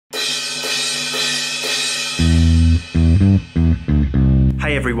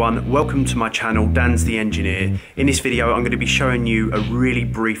everyone, welcome to my channel, Dan's the Engineer. In this video I'm going to be showing you a really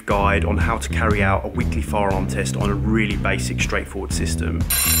brief guide on how to carry out a weekly fire alarm test on a really basic, straightforward system.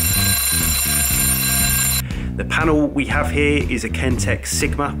 The panel we have here is a Kentec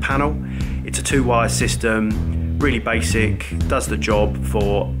Sigma panel. It's a 2-wire system, really basic, does the job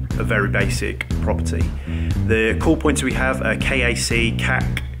for a very basic property. The call points we have are KAC,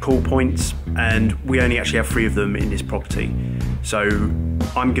 CAC call points, and we only actually have 3 of them in this property. So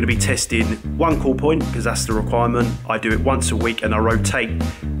I'm going to be testing one call point because that's the requirement. I do it once a week and I rotate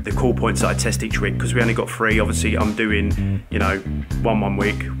the call points that I test each week because we only got 3. Obviously I'm doing, you know, one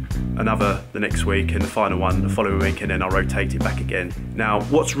week, another the next week, and the final one the following week, and then I'll rotate it back again. Now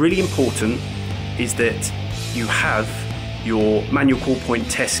what's really important is that you have your manual call point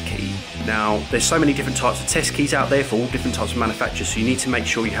test key. Now there's so many different types of test keys out there for all different types of manufacturers, so you need to make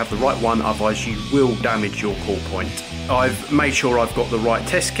sure you have the right one, otherwise you will damage your call point. I've made sure I've got the right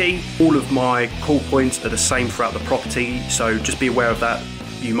test key. All of my call points are the same throughout the property, so just be aware of that.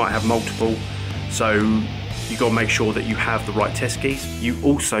 You might have multiple, so you've got to make sure that you have the right test keys. You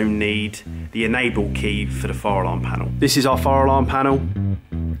also need the enable key for the fire alarm panel. This is our fire alarm panel.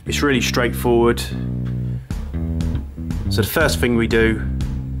 It's really straightforward. So the first thing we do,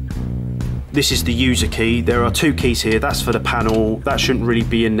 this is the user key. There are 2 keys here. That's for the panel. That shouldn't really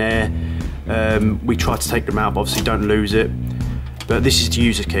be in there. We try to take them out, but obviously don't lose it. But this is the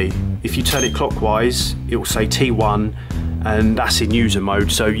user key. If you turn it clockwise, it will say T1, and that's in user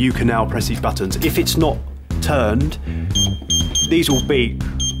mode. So you can now press these buttons. If it's not turned, these will beep.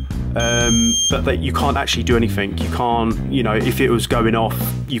 But you can't actually do anything. You can't, you know, if it was going off,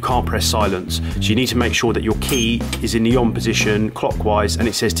 you can't press silence. So you need to make sure that your key is in the on position clockwise and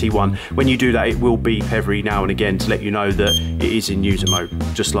it says T1. When you do that, it will beep every now and again to let you know that it is in user mode,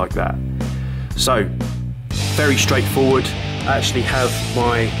 just like that. So, very straightforward. I actually have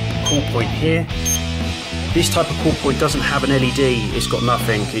my call point here. This type of call point doesn't have an LED, it's got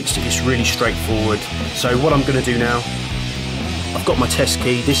nothing, it's really straightforward. So what I'm going to do now, I've got my test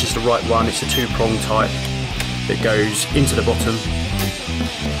key. This is the right one. It's a 2-prong type that goes into the bottom.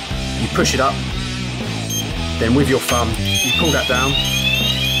 You push it up, then with your thumb you pull that down.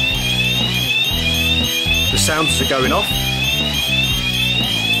 The sounds are going off.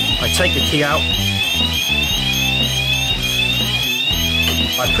 I take the key out,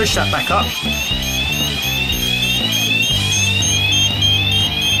 I push that back up,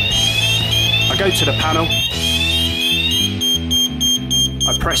 I go to the panel,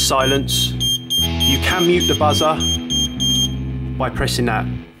 I press silence. You can mute the buzzer by pressing that.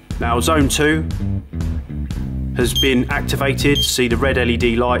 Now zone 2 has been activated. See, the red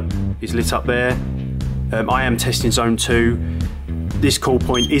LED light is lit up there. I am testing zone 2. This call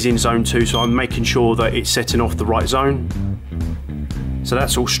point is in zone 2, so I'm making sure that it's setting off the right zone. So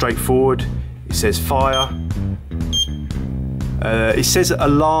that's all straightforward. It says fire. It says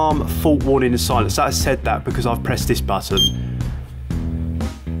alarm, fault warning and silence. That said that because I've pressed this button.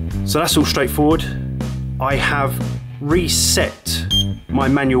 So that's all straightforward. I have reset my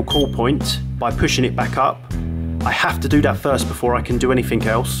manual call point by pushing it back up. I have to do that first before I can do anything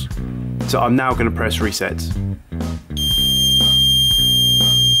else. So I'm now going to press reset.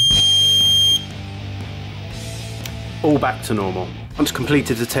 All back to normal. Once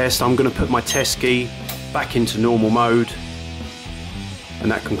completed the test, I'm going to put my test key back into normal mode,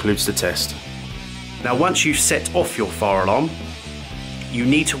 and that concludes the test. Now once you've set off your fire alarm, you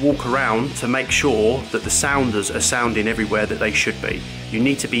need to walk around to make sure that the sounders are sounding everywhere that they should be. You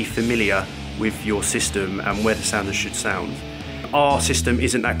need to be familiar with your system and where the sounders should sound. Our system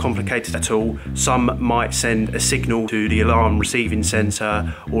isn't that complicated at all. Some might send a signal to the alarm receiving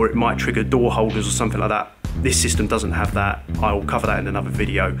centre, or it might trigger door holders or something like that. This system doesn't have that. I'll cover that in another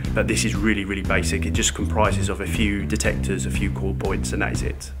video, but this is really, really basic. It just comprises of a few detectors, a few call points, and that is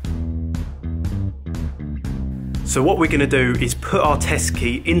it. So what we're going to do is put our test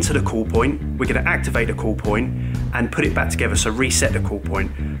key into the call point. We're going to activate the call point and put it back together, so reset the call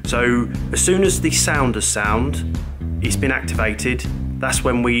point. So as soon as the sounders sound, it's been activated, that's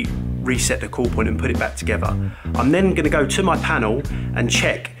when we reset the call point and put it back together. I'm then going to go to my panel and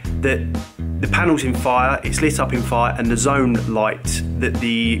check that the panel's in fire, it's lit up in fire, and the zone light that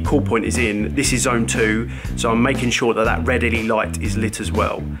the call point is in, this is zone 2, so I'm making sure that that red LED light is lit as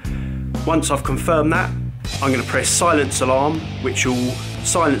well. Once I've confirmed that, I'm going to press silence alarm, which will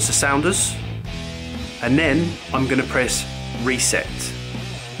silence the sounders, and then I'm going to press reset.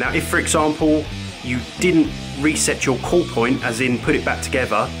 Now if, for example, you didn't reset your call point, as in put it back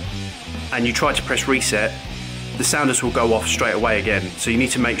together, and you try to press reset, the sounders will go off straight away again. So you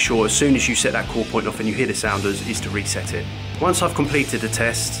need to make sure as soon as you set that call point off and you hear the sounders is to reset it. Once I've completed the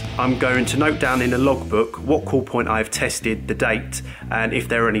test, I'm going to note down in a logbook what call point I've tested, the date, and if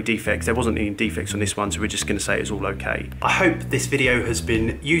there are any defects. There wasn't any defects on this one, so we're just going to say it's all okay. I hope this video has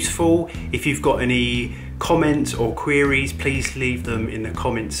been useful. If you've got any comments or queries, please leave them in the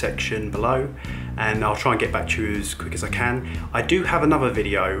comment section below, and I'll try and get back to you as quick as I can. I do have another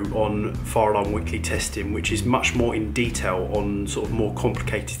video on fire alarm weekly testing, which is much more in detail on sort of more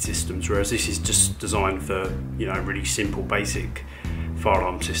complicated systems, whereas this is just designed for, you know, really simple, basic fire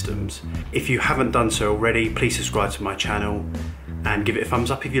alarm systems. If you haven't done so already, please subscribe to my channel and give it a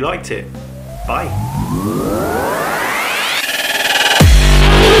thumbs up if you liked it. Bye.